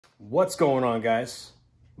What's going on, guys?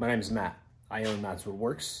 My name is Matt. I own Matt's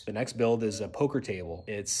Woodworks. The next build is a poker table.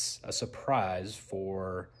 It's a surprise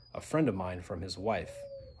for a friend of mine from his wife.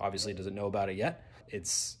 Obviously doesn't know about it yet.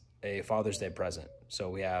 It's a Father's Day present.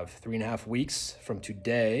 So we have 3.5 weeks from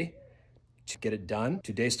today to get it done.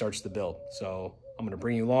 Today starts the build. So I'm gonna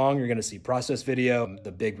bring you along. You're gonna see process video,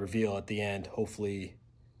 the big reveal at the end, hopefully,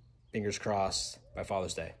 fingers crossed, by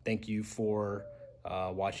Father's Day. Thank you for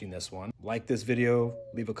watching this one. Like this video,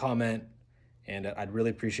 leave a comment, and I'd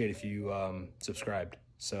really appreciate if you subscribed.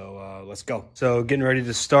 So let's go. So getting ready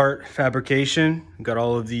to start fabrication. Got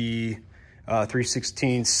all of the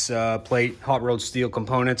 3/16 plate hot rolled steel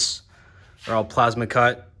components. They're all plasma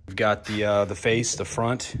cut. We've got the face, the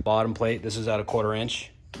front, bottom plate. This is at 1/4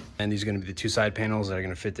 inch. And these are gonna be the two side panels that are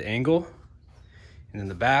gonna fit the angle. And then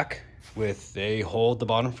the back with a hole at the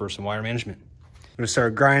bottom for some wire management. I'm gonna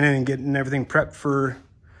start grinding and getting everything prepped for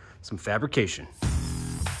some fabrication.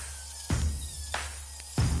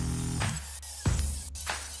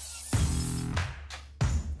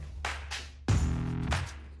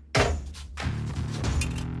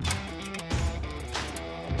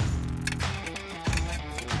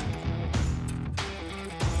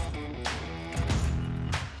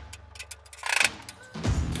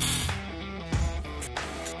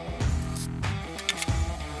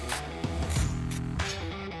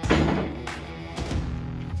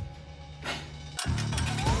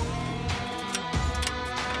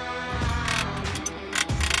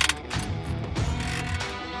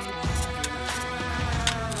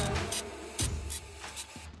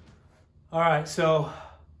 All right, so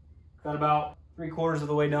got about 3/4 of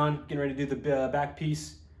the way done. Getting ready to do the back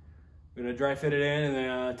piece. We're gonna dry fit it in and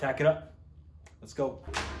then tack it up. Let's go.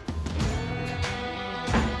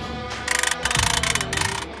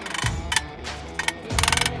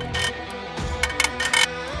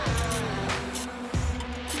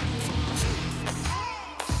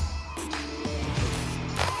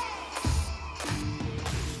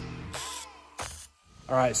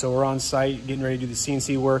 All right, so we're on site, getting ready to do the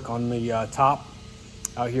CNC work on the top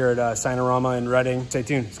out here at Sinorama in Reading. Stay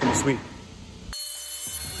tuned, it's gonna be sweet.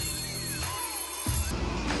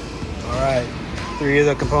 All right, 3 of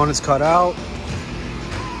the components cut out.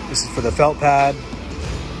 This is for the felt pad,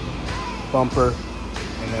 bumper,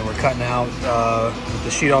 and then we're cutting out with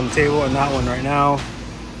the sheet on the table and that one right now,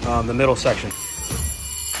 the middle section.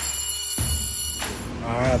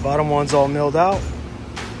 All right, bottom one's all milled out.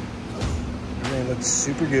 It looks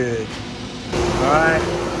super good. All right,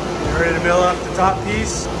 get ready to mill up the top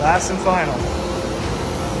piece, last and final.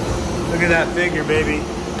 Look at that figure, baby.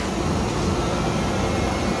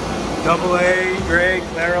 AA gray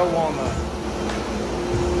Claro walnut,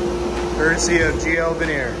 courtesy of GL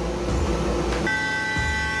Veneer.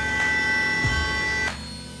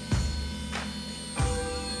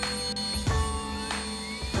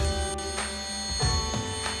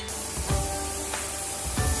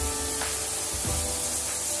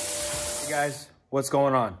 Guys, what's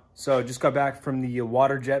going on? So just got back from the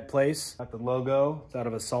water jet place. Got the logo. It's out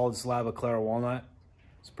of a solid slab of Claro walnut.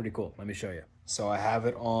 It's pretty cool. Let me show you. So I have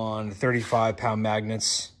it on 35-pound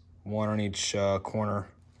magnets, 1 on each corner,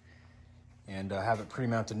 and I have it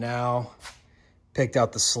pre-mounted now. Picked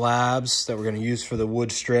out the slabs that we're going to use for the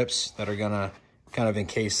wood strips that are going to kind of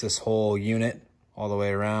encase this whole unit all the way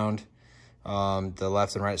around, the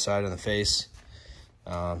left and right side of the face.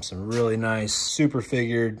 Some really nice, super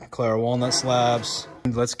figured Claro walnut slabs.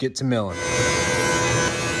 Let's get to milling.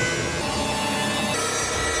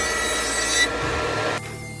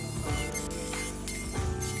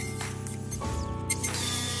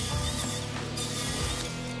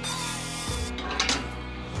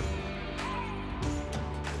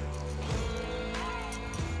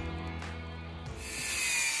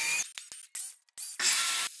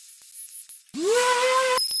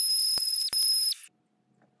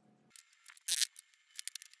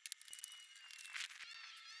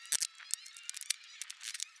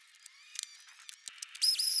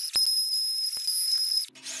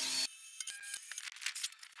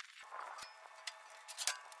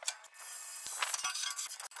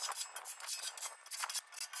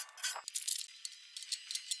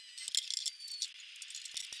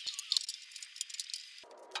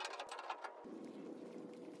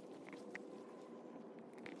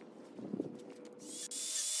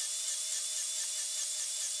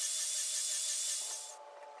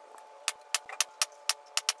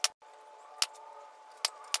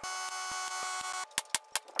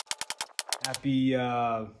 Happy,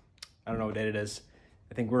 I don't know what date it is.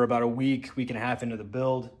 I think we're about a week and a half into the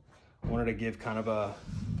build. I wanted to give kind of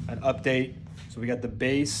an update. So we got the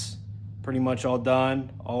base pretty much all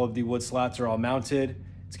done. All of the wood slats are all mounted.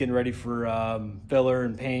 It's getting ready for filler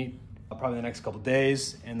and paint probably the next couple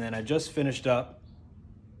days. And then I just finished up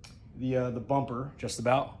the bumper, just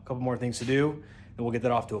about. A couple more things to do. Then we'll get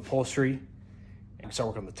that off to upholstery and start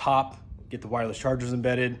working on the top, get the wireless chargers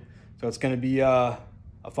embedded. So it's gonna be a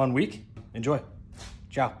fun week. Enjoy.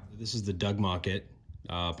 Ciao. This is the Doug Mockett,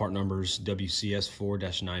 part numbers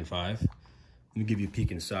WCS4-95. Let me give you a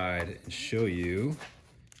peek inside and show you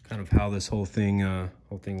kind of how this whole thing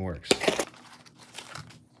works.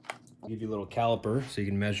 I'll give you a little caliper so you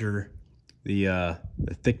can measure the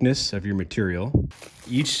thickness of your material.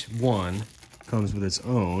 Each one comes with its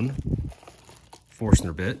own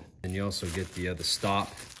Forstner bit, and you also get the stop,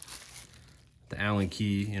 the Allen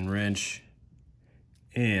key and wrench,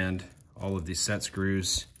 and all of these set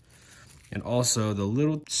screws, and also the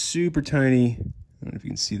little super tiny, I don't know if you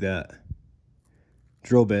can see that,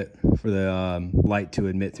 drill bit for the light to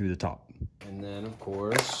admit through the top. And then of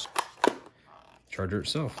course, charger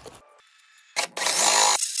itself.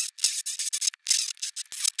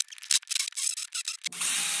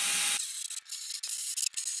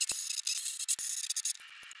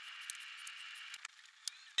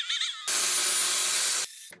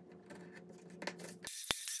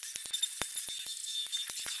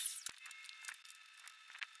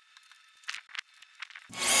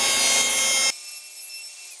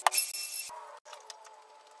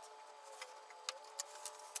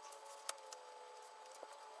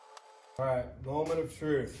 All right, moment of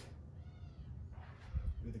truth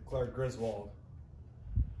with the Clark Griswold.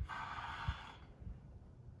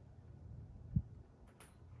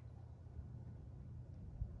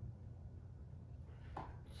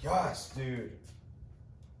 Yes, dude.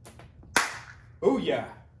 Oh yeah.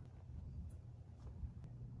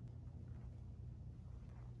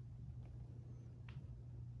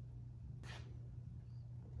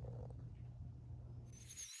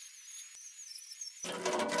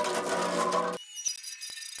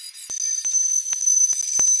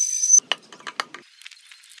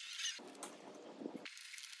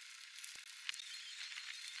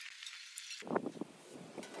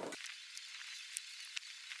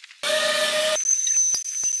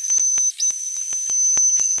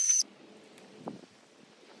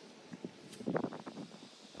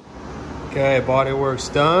 Okay, body work's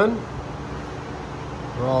done.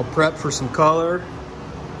 We're all prepped for some color.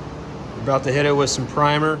 We're about to hit it with some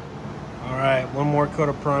primer. All right, one more coat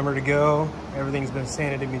of primer to go. Everything's been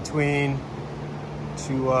sanded in between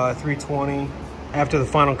to 320. After the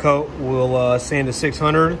final coat, we'll sand to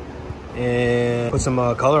 600 and put some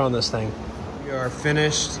color on this thing. We are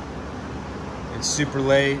finished. It's super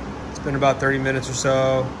late. It's been about 30 minutes or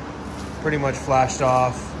so. Pretty much flashed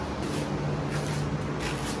off.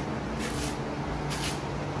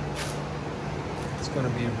 It's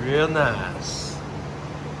gonna be real nice.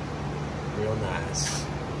 Real nice.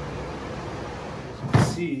 As you can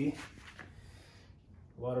see,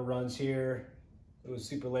 a lot of runs here. It was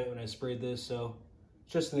super late when I sprayed this, so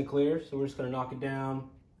it's just in the clear. So we're just gonna knock it down,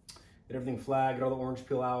 get everything flat, get all the orange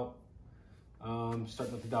peel out,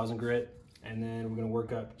 start with the 1000 grit, and then we're gonna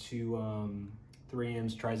work up to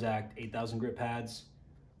 3M's Trizact 8000 grit pads,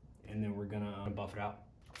 and then we're gonna buff it out.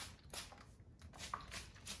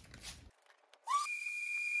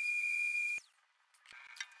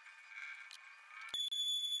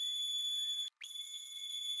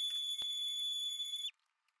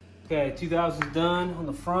 Okay, 2000's done on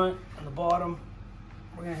the front, on the bottom.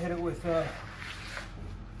 We're gonna hit it with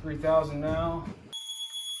 3000 now.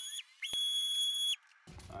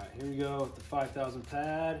 All right, here we go with the 5000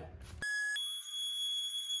 pad.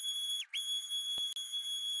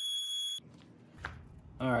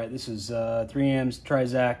 All right, this is 3M's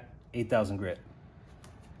Trizact 8000 grit.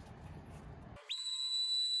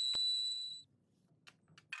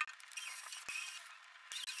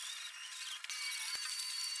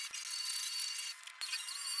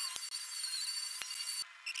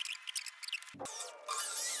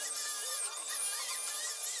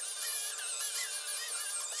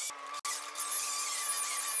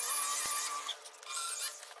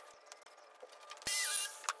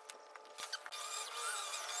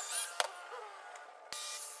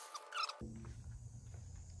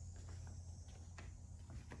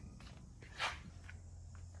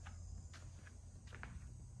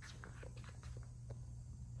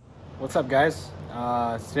 What's up, guys?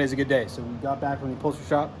 Today's a good day. So we got back from the upholstery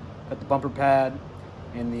shop, got the bumper pad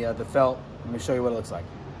and the felt. Let me show you what it looks like.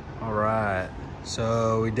 All right,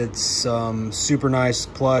 so we did some super nice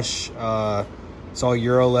plush. It's all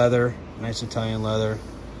Euro leather, nice Italian leather.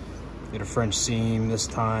 Did a French seam this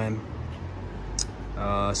time.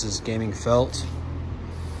 This is gaming felt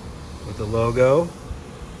with the logo,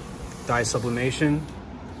 dye sublimation,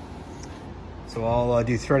 So I'll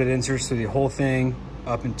do threaded inserts through the whole thing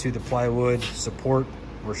up into the plywood support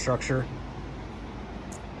or structure.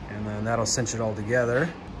 And then that'll cinch it all together.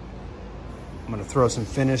 I'm gonna throw some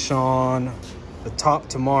finish on the top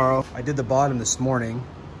tomorrow. I did the bottom this morning.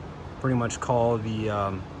 Pretty much call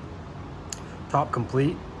the top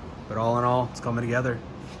complete, but all in all, it's coming together.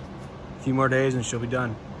 A few more days and she'll be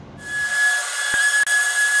done.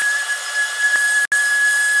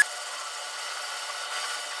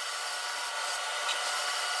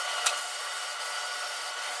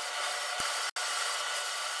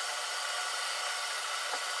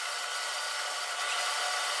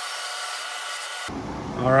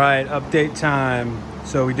 All right, update time.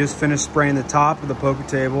 So we just finished spraying the top of the poker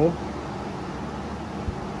table.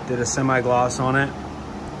 Did a semi-gloss on it.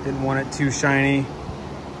 Didn't want it too shiny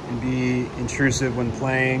and be intrusive when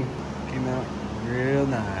playing. Came out real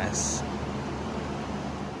nice.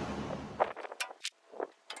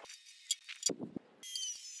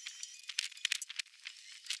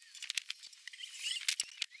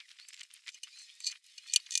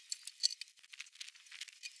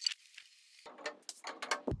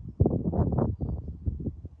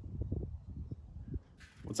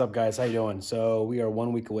 What's up, guys? How you doing? So we are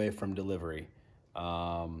 1 week away from delivery,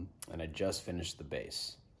 and I just finished the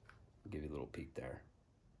base. I'll give you a little peek there.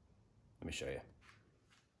 Let me show you.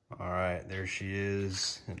 All right, there she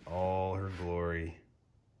is in all her glory.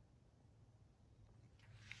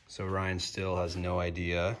 So Ryan still has no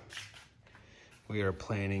idea. We are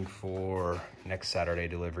planning for next Saturday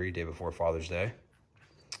delivery, day before Father's Day.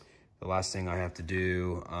 The last thing I have to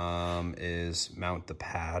do is mount the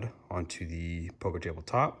pad onto the poker table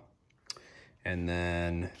top, and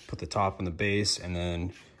then put the top on the base, and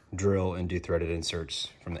then drill and do threaded inserts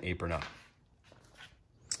from the apron up.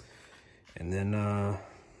 And then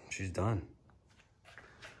she's done.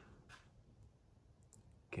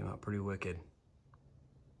 Came out pretty wicked.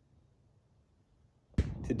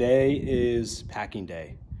 Today is packing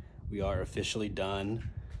day. We are officially done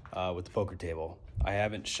with the poker table. I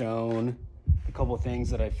haven't shown a couple of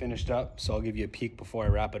things that I finished up, so I'll give you a peek before I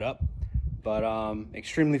wrap it up. But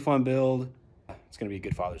extremely fun build. It's gonna be a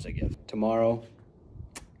good Father's Day gift. Tomorrow,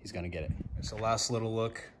 he's gonna get it. So last little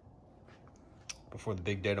look before the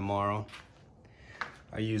big day tomorrow.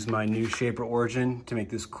 I used my new Shaper Origin to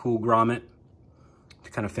make this cool grommet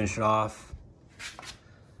to kind of finish it off.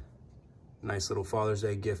 Nice little Father's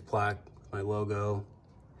Day gift plaque with my logo.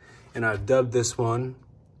 And I've dubbed this one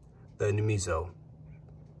the Numizo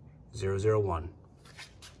 001.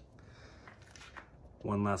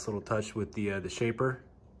 One last little touch with the Shaper.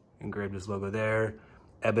 Engraved his logo there,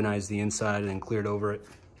 ebonized the inside, and then cleared over it.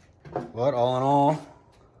 But all in all,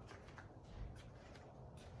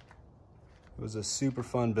 it was a super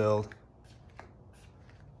fun build.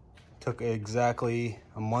 Took exactly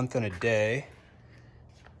a month and a day.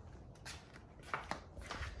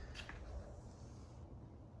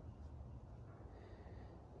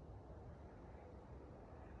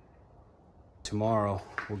 Tomorrow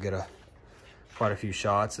we'll get quite a few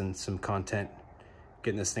shots and some content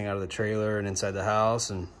getting this thing out of the trailer and inside the house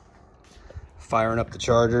and firing up the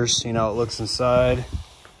chargers, seeing how it looks inside.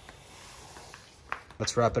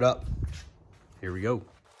 Let's wrap it up. Here we go.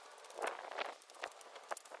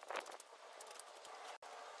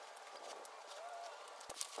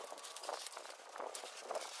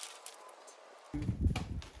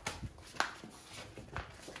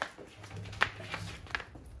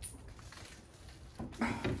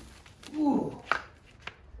 Ooh.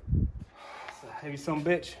 It's a heavy son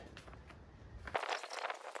bitch.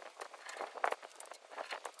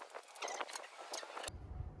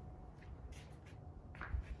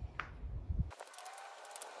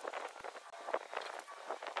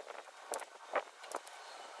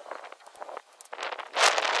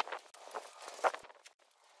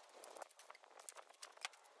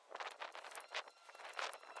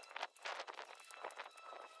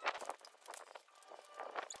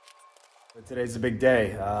 But today's a big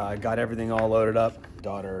day. I got everything all loaded up.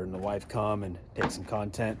 Daughter and the wife come and take some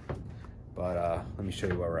content. But let me show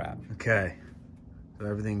you where we're at. Okay, so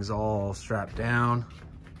everything's all strapped down.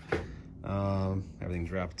 Everything's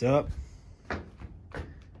wrapped up.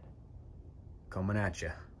 Coming at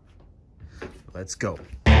you. Let's go.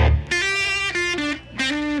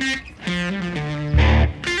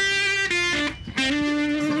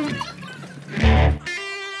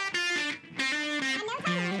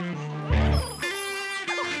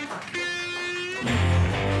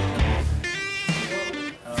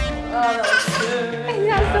 Oh, that was good.